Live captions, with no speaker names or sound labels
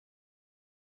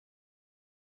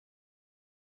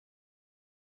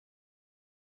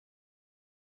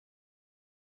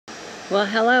Well,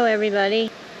 hello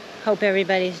everybody. Hope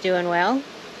everybody's doing well.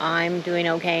 I'm doing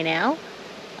okay now.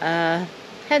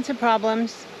 Had some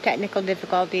problems, technical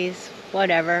difficulties,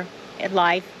 whatever, in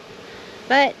life.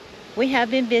 But we have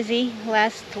been busy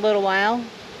last little while.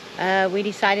 We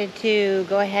decided to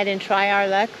go ahead and try our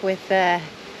luck with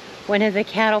one of the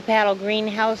cattle paddle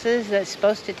greenhouses that's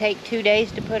supposed to take 2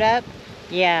 days to put up.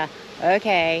 Yeah,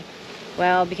 okay.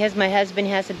 Well, because my husband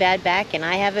has a bad back and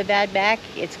I have a bad back,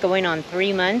 it's going on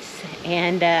 3 months,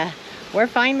 and we're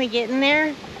finally getting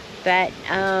there. But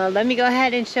let me go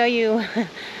ahead and show you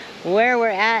where we're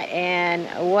at and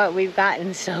what we've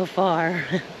gotten so far.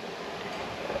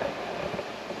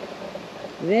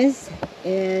 This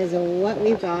is what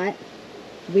we've got.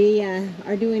 We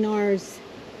are doing ours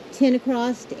 10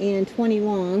 across and 20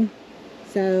 long.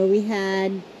 So we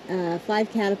had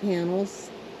 5 cattle panels,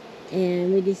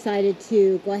 and we decided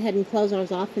to go ahead and close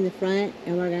ours off in the front,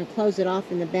 and we're going to close it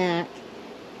off in the back.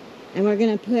 And we're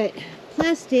going to put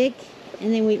plastic,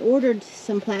 and then we ordered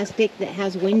some plastic that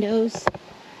has windows,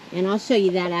 and I'll show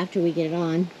you that after we get it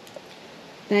on.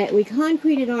 But we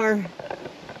concreted our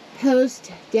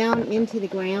post down into the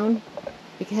ground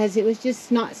because it was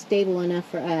just not stable enough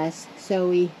for us. So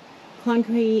we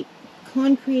concreted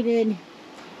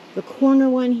the corner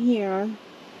one here,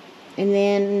 and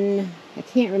then I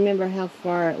can't remember how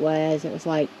far it was. It was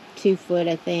like 2 foot,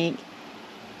 I think.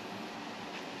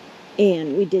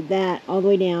 And we did that all the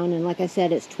way down, and like I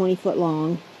said, it's 20 foot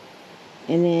long.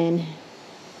 And then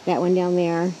that one down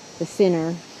there, the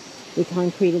center, we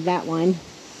concreted that one.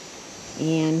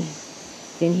 And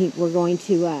then we're going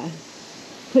to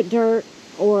put dirt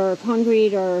or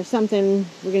concrete or something.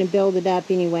 We're going to build it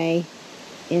up anyway.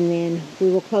 And then we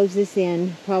will close this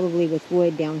in, probably with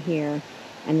wood down here.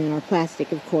 And then our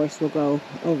plastic, of course, will go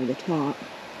over the top.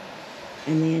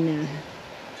 And then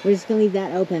we're just going to leave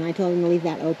that open. I told him to leave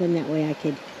that open. That way I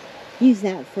could use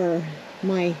that for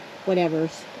my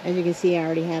whatevers. As you can see, I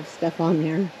already have stuff on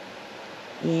there.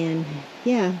 And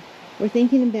yeah, we're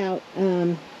thinking about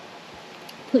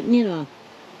putting in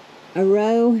a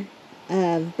row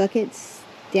of buckets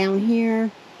down here,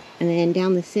 and then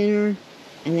down the center,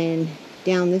 and then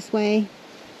down this way.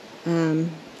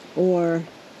 Or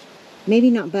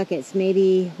maybe not buckets,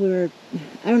 maybe I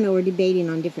don't know, we're debating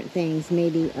on different things.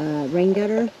 Maybe rain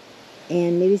gutter,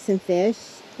 and maybe some fish.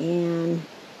 And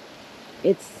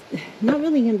it's not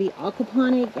really going to be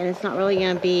aquaponic, and it's not really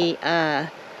going to be,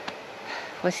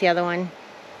 what's the other one?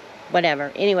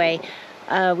 Whatever. Anyway,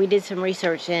 we did some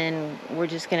research, and we're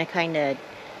just going to kind of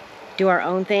do our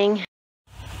own thing.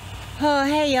 Oh,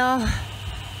 hey y'all.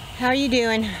 How are you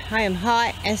doing? I am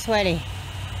hot and sweaty.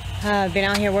 I've been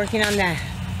out here working on the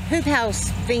hoop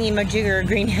house thingy-majigger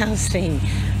greenhouse thing.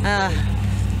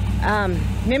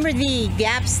 Remember the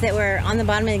gaps that were on the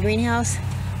bottom of the greenhouse?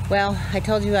 Well, I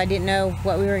told you I didn't know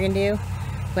what we were going to do.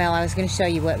 Well, I was going to show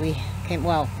you what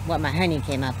what my honey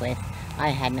came up with. I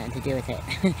had nothing to do with it.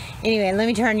 Anyway, let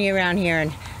me turn you around here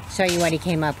and show you what he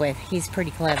came up with. He's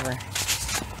pretty clever.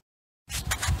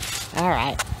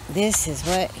 Alright, this is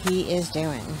what he is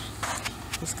doing.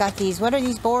 He's got these, what are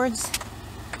these boards?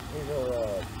 These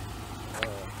are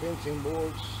fencing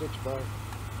boards,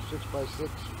 6x6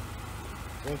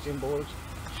 fencing boards.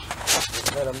 We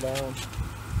cut them down.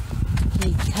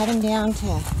 He cut them down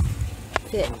to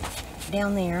fit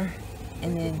down there,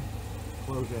 and then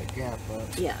close that gap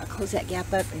up. Yeah, close that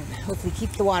gap up and hopefully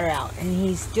keep the water out. And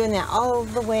he's doing that all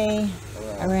the way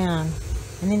around.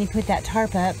 And then he put that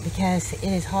tarp up because it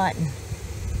is hot, and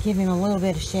give him a little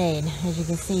bit of shade. As you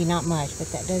can see, not much,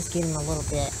 but that does give him a little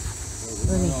bit.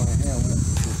 Well, we went on ahead with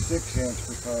the 6 inch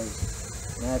because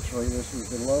naturally this was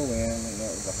the low end and that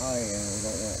was the high end. We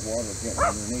don't want water getting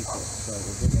underneath it, so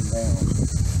we're digging down.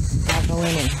 I'll go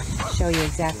in and show you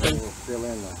exactly. So we'll fill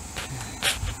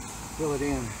it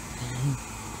in.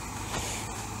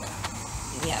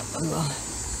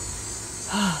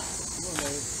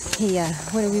 Yeah,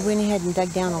 we went ahead and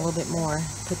dug down a little bit more,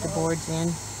 put the boards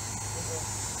in,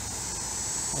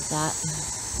 like that,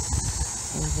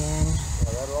 and then,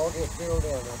 that'll all get filled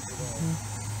in after that.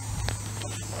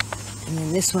 And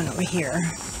then this one over here,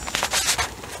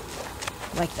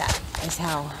 like that, is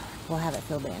how we'll have it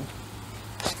filled in.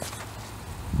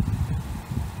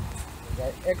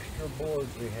 That extra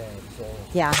boards we had, so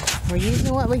yeah, we're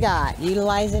using what we got,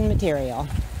 utilizing material.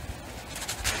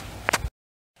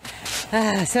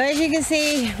 So as you can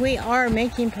see, we are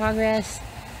making progress.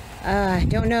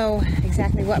 Don't know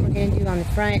exactly what we're going to do on the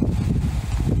front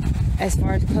as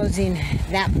far as closing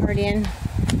that part in.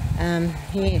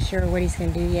 He ain't sure what he's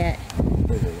going to do yet.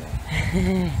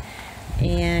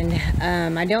 And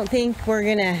I don't think we're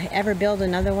going to ever build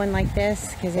another one like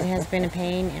this because it has been a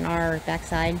pain in our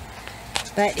backside.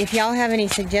 But if y'all have any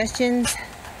suggestions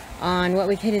on what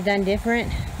we could have done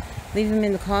different, leave them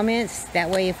in the comments. That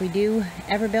way if we do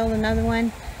ever build another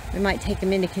one, we might take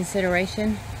them into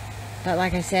consideration. But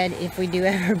like I said, if we do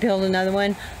ever build another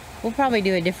one, we'll probably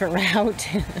do a different route.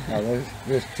 Now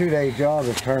this 2-day job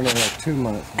is turning a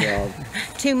 2-month job.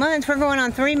 2 months? We're going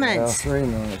on 3 months. Yeah, 3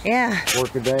 months. Yeah.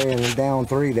 Work a day and then down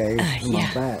 3 days from my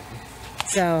yeah. back.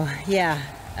 So, yeah.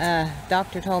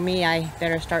 Doctor told me I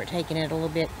better start taking it a little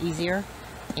bit easier.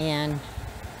 And,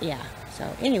 yeah. So,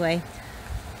 anyway.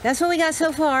 That's what we got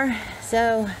so far.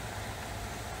 So,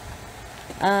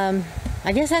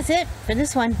 I guess that's it for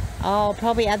this one. I'll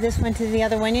probably add this one to the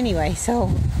other one anyway. So,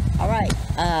 alright.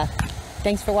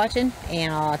 Thanks for watching,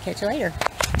 and I'll catch you later.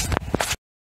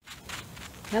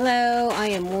 Hello, I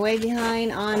am way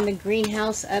behind on the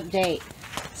greenhouse update.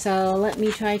 So, let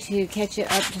me try to catch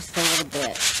it up just a little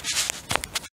bit.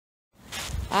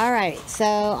 Alright, so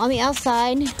on the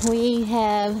outside, we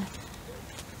have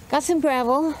got some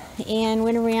gravel and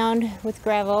went around with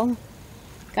gravel.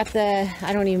 Got the,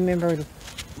 I don't even remember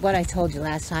what I told you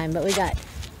last time, but we got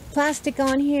plastic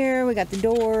on here, we got the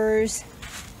doors,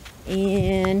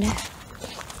 and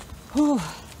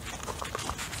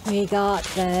we got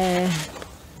the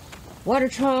water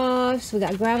troughs, we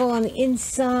got gravel on the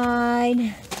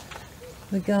inside,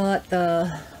 we got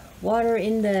the water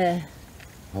in the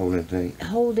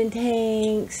holding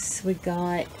tanks, we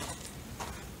got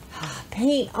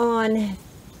paint on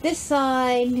this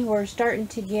side. We're starting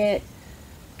to get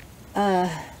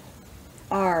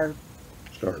our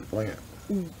plant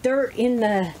dirt in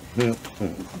the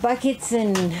buckets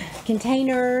and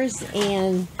containers,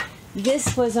 and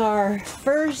this was our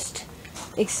first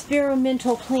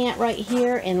experimental plant right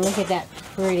here, and look at that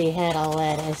pretty head of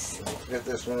lettuce. Get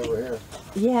this one over here.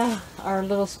 Yeah, our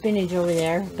little spinach over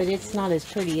there, but it's not as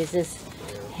pretty as this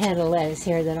head of lettuce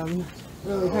here that I'm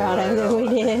really proud of that we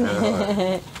did.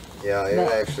 Yeah, it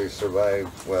actually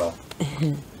survived well.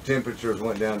 Temperatures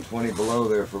went down 20 below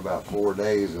there for about 4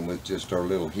 days, and with just our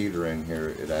little heater in here,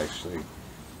 it actually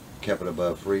kept it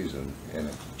above freezing, and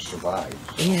it survived.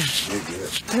 So yeah. Did good.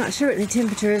 I'm not sure what the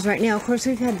temperature is right now. Of course,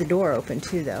 we've had the door open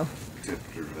too, though.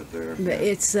 Temperature's right there. But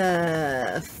it's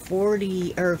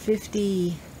 40 or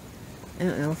 50, I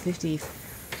don't know,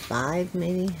 55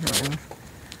 maybe, I don't know.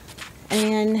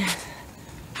 And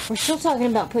we're still talking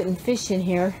about putting fish in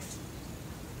here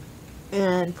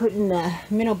and putting the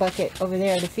minnow bucket over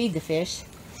there to feed the fish,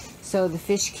 so the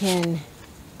fish can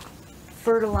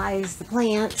fertilize the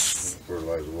plants.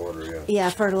 Fertilize the water, yeah. Yeah,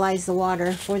 fertilize the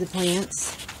water for the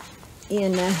plants.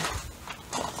 And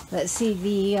let's see,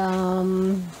 the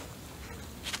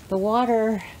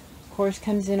water, of course,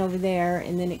 comes in over there,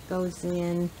 and then it goes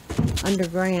in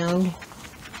underground,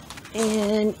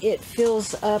 and it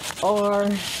fills up our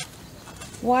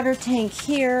water tank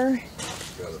here,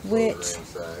 which,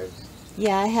 inside.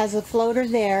 yeah, it has a floater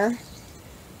there,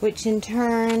 which in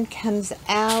turn comes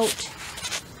out,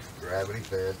 Gravity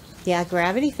fed. yeah,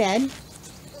 gravity fed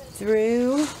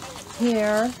through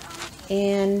here,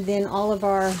 and then all of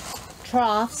our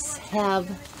troughs have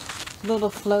little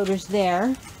floaters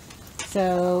there,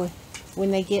 so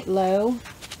when they get low,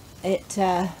 it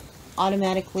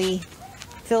automatically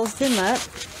fills them up.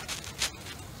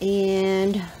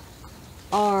 And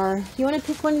you want to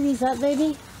pick one of these up,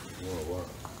 baby?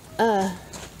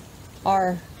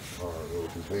 Our little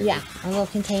containers. Yeah, our little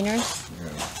containers.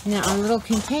 Yeah. Now our little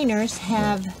containers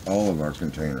have, All of our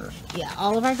containers. yeah,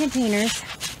 all of our containers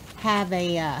have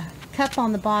a cup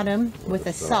on the bottom with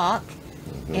a sock,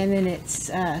 and then it's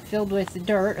filled with the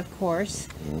dirt, of course,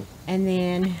 and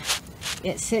then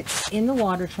it sits in the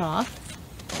water trough.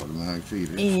 Automatic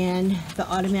feeder. And the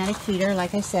automatic feeder,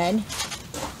 like I said,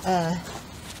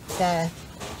 the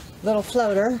little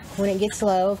floater, when it gets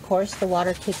low, of course, the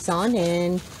water kicks on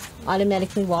and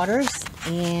automatically waters,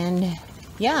 and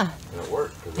yeah. And it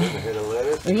worked, because there's a head of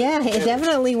lettuce. Yeah, it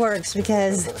definitely works,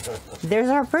 because there's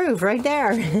our proof right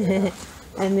there.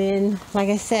 And then, like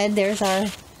I said, there's our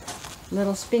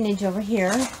little spinach over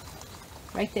here,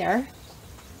 right there.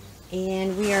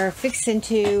 And we are fixing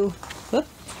to,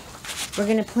 we're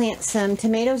going to plant some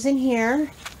tomatoes in here.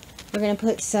 We're going to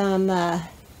put some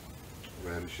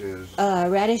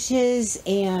radishes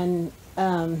and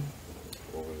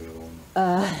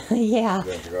yeah,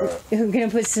 we're going to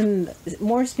put some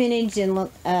more spinach and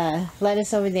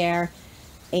lettuce over there,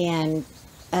 and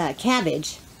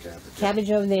cabbage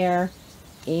over there,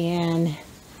 and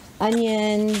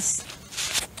onions,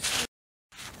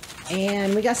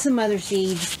 and we got some other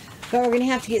seeds, but we're going to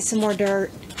have to get some more dirt.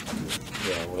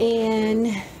 Yeah, well, and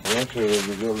eventually we'll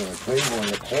be building a table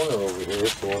in the corner over here,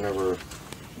 so whenever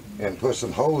and put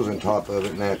some holes on top of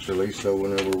it naturally, so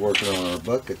whenever we're working on our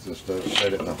buckets and stuff,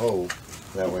 set it in the hole.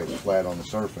 That way it's flat on the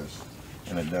surface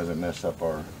and it doesn't mess up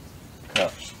our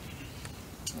cups.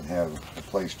 And have a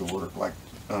place to work. Like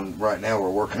right now we're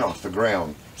working off the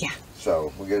ground. Yeah.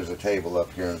 So we'll get us a table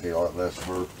up here and be a lot less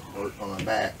work on the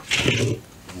back and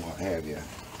what have you.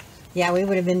 Yeah, we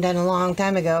would have been done a long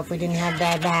time ago if we didn't have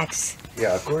bad backs.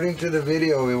 Yeah, according to the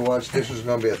video we watched, this was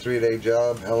going to be a 3-day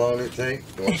job. How long did it take?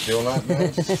 Well, still not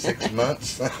done. 6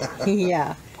 months.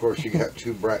 Yeah. Of course, you got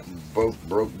two both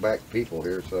broke back people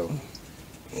here, so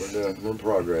we're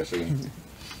progressing.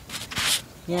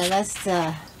 Yeah, that's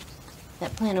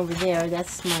that plant over there.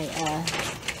 That's my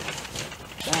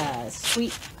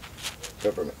sweet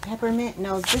peppermint.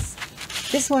 No,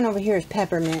 this one over here is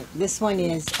peppermint. This one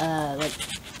is like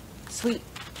sweet.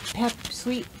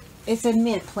 It's a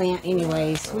mint plant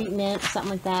anyway. Sweet mint,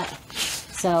 something like that.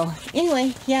 So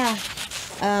anyway, yeah.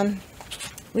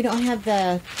 We don't have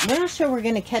we're not sure we're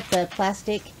going to cut the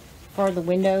plastic for the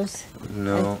windows.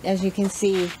 No. As you can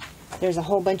see, there's a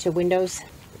whole bunch of windows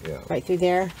right through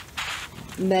there.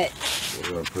 But we're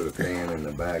going to put a fan in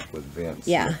the back with vents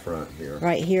yeah, in the front here.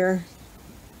 Right here.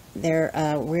 There,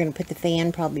 we're going to put the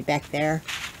fan probably back there.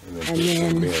 And then put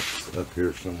some vents up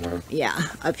here somewhere. Yeah,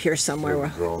 up here somewhere.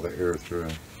 So draw the air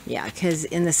through. Yeah, because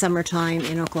in the summertime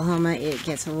in Oklahoma, it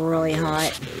gets really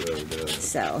hot. It really does.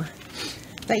 So,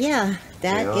 but yeah,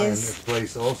 that is... And this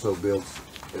place also builds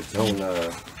its own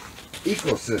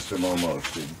ecosystem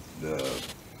almost.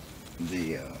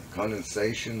 The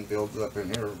condensation builds up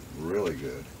in here really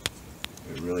good.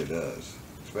 It really does,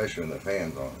 especially when the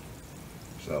fan's on.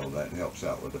 So that helps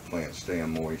out with the plants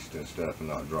staying moist and stuff and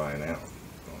not drying out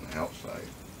on the outside.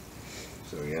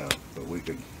 So yeah, but we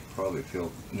could probably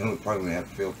we probably have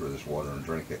to filter this water and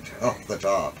drink it off the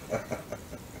top.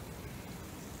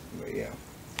 But yeah,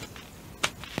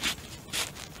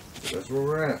 so that's where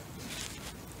we're at.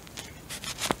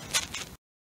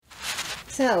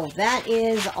 So that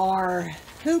is our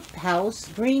hoop house,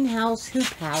 greenhouse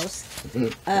hoop house,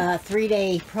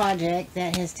 3-day project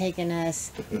that has taken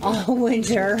us all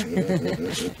winter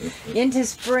into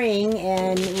spring,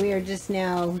 and we are just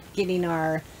now getting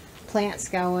our plants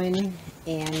going.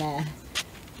 And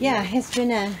yeah, it's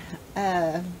been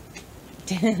a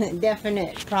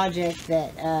definite project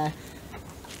that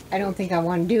I don't think I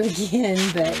want to do again,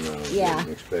 but no, yeah.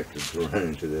 Didn't expect to run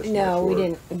into this. No, we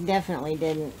didn't. Definitely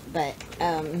didn't. But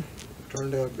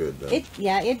turned out good though.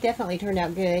 It definitely turned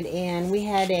out good, and we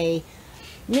had a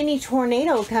mini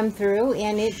tornado come through,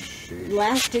 and it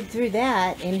lasted through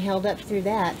that and held up through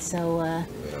that. So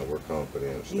yeah, we're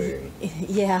confident in staying.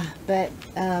 Yeah, but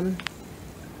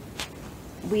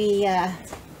we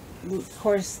of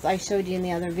course, I showed you in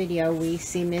the other video, we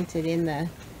cemented in the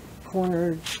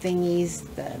corner thingies,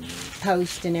 the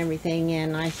post and everything,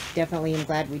 and I definitely am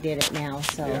glad we did it now.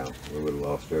 So yeah, we would have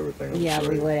lost everything. Yeah,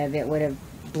 we would have. It would have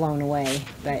blown away.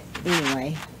 But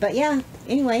anyway,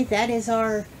 anyway, that is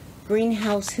our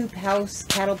greenhouse, hoop house,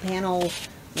 cattle panel,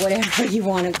 whatever you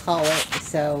want to call it.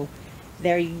 So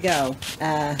there you go.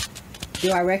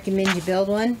 Do I recommend you build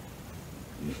one?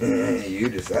 You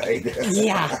decide.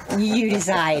 Yeah, you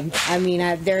decide. I mean,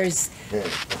 there's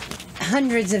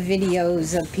hundreds of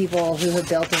videos of people who have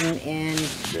built them and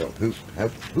built hoop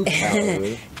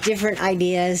houses. Different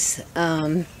ideas.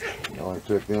 Well, I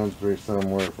took them through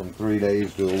somewhere from 3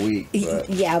 days to a week. But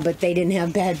yeah, but they didn't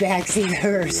have bad backs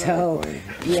either. Exactly. So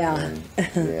yeah.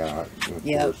 Yeah,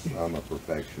 of course, I'm a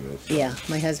perfectionist. So. Yeah,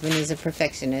 my husband is a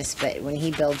perfectionist, but when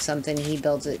he builds something, he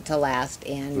builds it to last.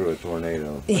 And through a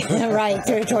tornado. Yeah, right,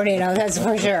 through a tornado, that's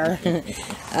for sure.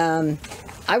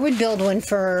 I would build one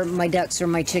for my ducks or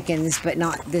my chickens, but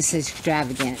not this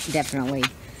extravagant, definitely.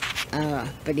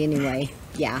 But anyway,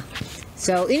 yeah.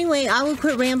 So anyway, I will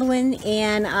quit rambling,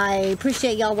 and I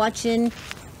appreciate y'all watching.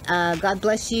 God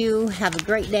bless you. Have a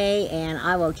great day, and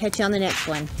I will catch you on the next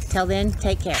one. Till then,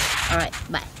 take care. All right,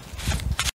 bye.